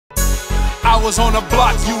I was on the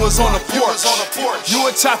block, you was on the porch. You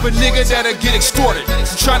a type of nigga that'll get extorted. You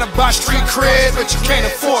tryna buy street cred, but you can't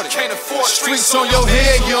afford it. Streets on your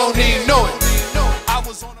head, you don't even know it. I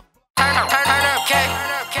was on the Turn up, okay.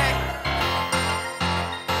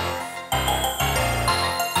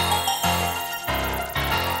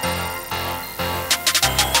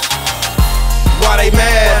 Why they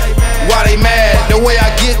mad? Why they mad? The way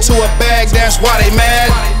I get to a bag, that's why they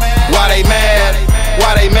mad. Why they mad?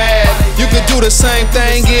 Why they mad? You could do the same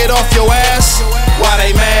thing, get off your ass. Why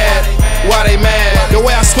they mad? Why they mad? The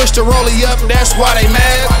way I switch the rollie up, that's why they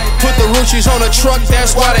mad. Put the Ruchis on the truck,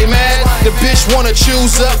 that's why they mad. The bitch wanna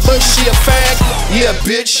choose up, but she a fag. Yeah,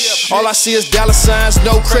 bitch. All I see is dollar signs,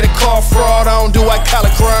 no credit card fraud. I don't do white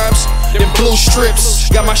collar crimes. Them blue strips,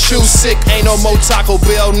 got my shoes sick. Ain't no more Taco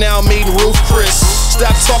Bell, now I'm eating Roof Chris.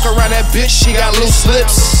 Stop talking around that bitch, she got loose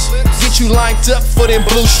lips. Get you lined up for them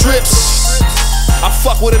blue strips. I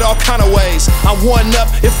fuck with it all kind of ways. I'm one up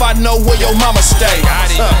if I know where your mama stay.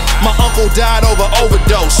 My uncle died over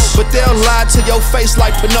overdose, but they'll lie to your face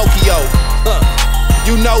like Pinocchio.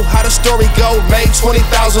 You know how the story go. Made 20,000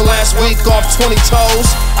 last week off 20 toes.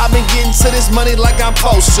 I've been getting to this money like I'm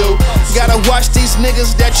supposed to. Gotta watch these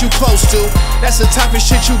niggas that you close to. That's the type of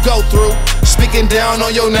shit you go through. Speaking down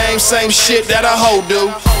on your name, same shit that a hoe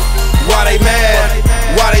do. Why they mad?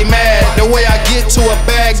 Why they mad? The way I get to a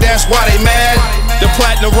bag, that's why they mad. The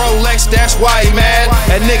platinum Rolex, that's why he mad.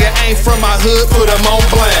 That nigga ain't from my hood, put him on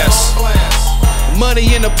blast.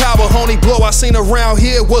 Money in the power, only blow I seen around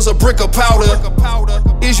here was a brick of powder.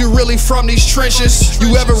 Is you really from these trenches?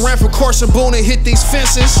 You ever ran from Corson Boone and hit these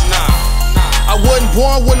fences? I wasn't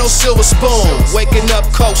born with no silver spoon. Waking up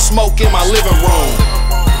coke smoke in my living room.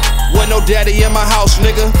 Wasn't no daddy in my house,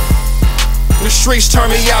 nigga. The streets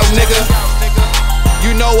turn me out, nigga.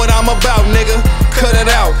 You know what I'm about, nigga. Cut it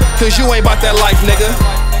out, cause you ain't about that life, nigga.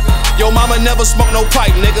 Yo mama never smoked no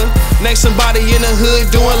pipe, nigga. Name somebody in the hood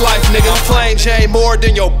doing life, nigga. Plain Jane more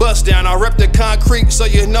than your bust down. I rep the concrete so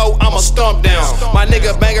you know I'ma stomp down. My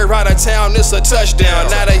nigga banger out of town, this a touchdown.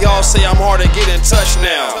 Now they all say I'm hard to get in touch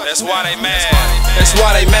now. That's why they mad. That's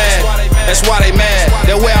why they mad. That's why they mad.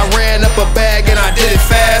 The way I ran up a bag and I did it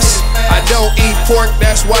fast. I don't eat pork,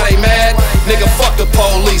 that's why they mad.